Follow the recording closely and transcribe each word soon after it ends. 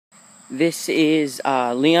This is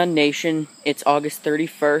Leon Nation. It's August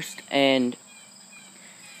 31st, and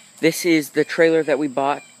this is the trailer that we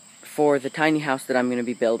bought for the tiny house that I'm going to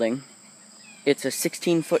be building. It's a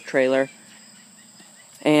 16-foot trailer,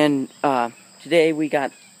 and today we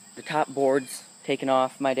got the top boards taken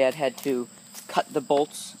off. My dad had to cut the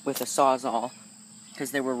bolts with a Sawzall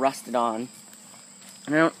because they were rusted on.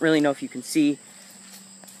 And I don't really know if you can see,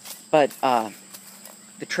 but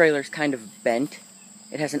the trailer's kind of bent.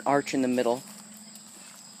 It has an arch in the middle.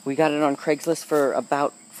 We got it on Craigslist for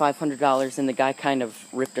about $500, and the guy kind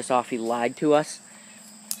of ripped us off. He lied to us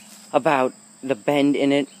about the bend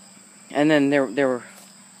in it. And then there were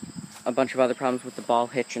a bunch of other problems with the ball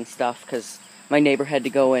hitch and stuff, because my neighbor had to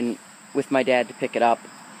go in with my dad to pick it up.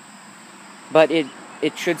 But it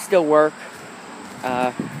should still work.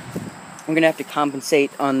 I'm going to have to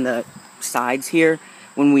compensate on the sides here.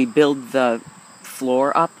 When we build the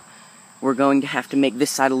floor up, we're going to have to make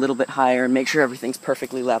this side a little bit higher and make sure everything's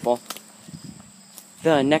perfectly level.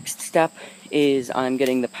 The next step is I'm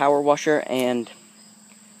getting the power washer and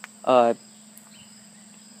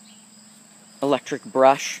electric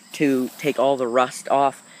brush to take all the rust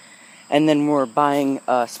off. And then we're buying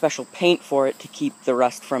a special paint for it to keep the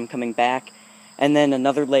rust from coming back. And then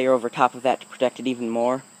another layer over top of that to protect it even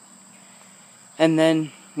more. And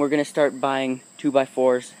then we're going to start buying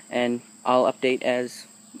 2x4s, and I'll update as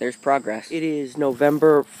there's progress. It is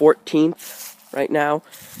November 14th right now.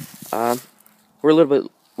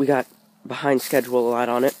 We got behind schedule a lot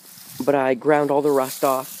on it, but I ground all the rust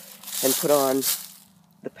off and put on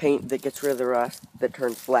the paint that gets rid of the rust that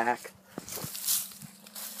turns black.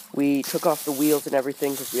 We took off the wheels and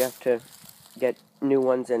everything because we have to get new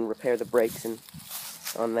ones and repair the brakes and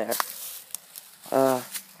on there.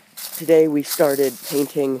 Today we started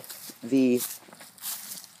painting the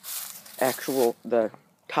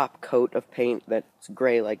top coat of paint that's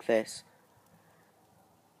gray like this.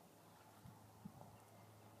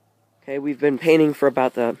 Okay, we've been painting for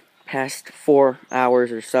about the past 4 hours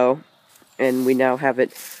or so, and we now have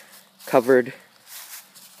it covered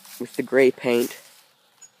with the gray paint.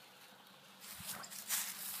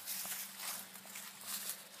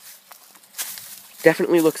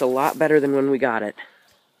 Definitely looks a lot better than when we got it.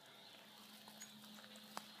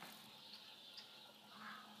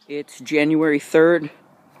 It's January 3rd.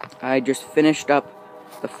 I just finished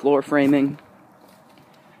up the floor framing.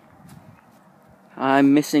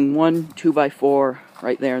 I'm missing one 2x4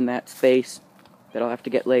 right there in that space that I'll have to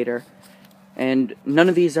get later. And none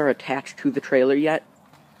of these are attached to the trailer yet.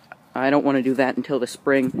 I don't want to do that until the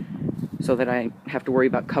spring so that I have to worry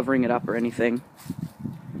about covering it up or anything.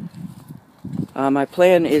 My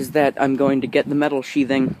plan is that I'm going to get the metal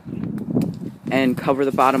sheathing and cover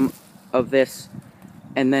the bottom of this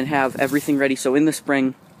and then have everything ready so in the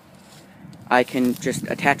spring I can just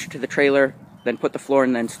attach it to the trailer, then put the floor,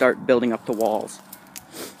 and then start building up the walls.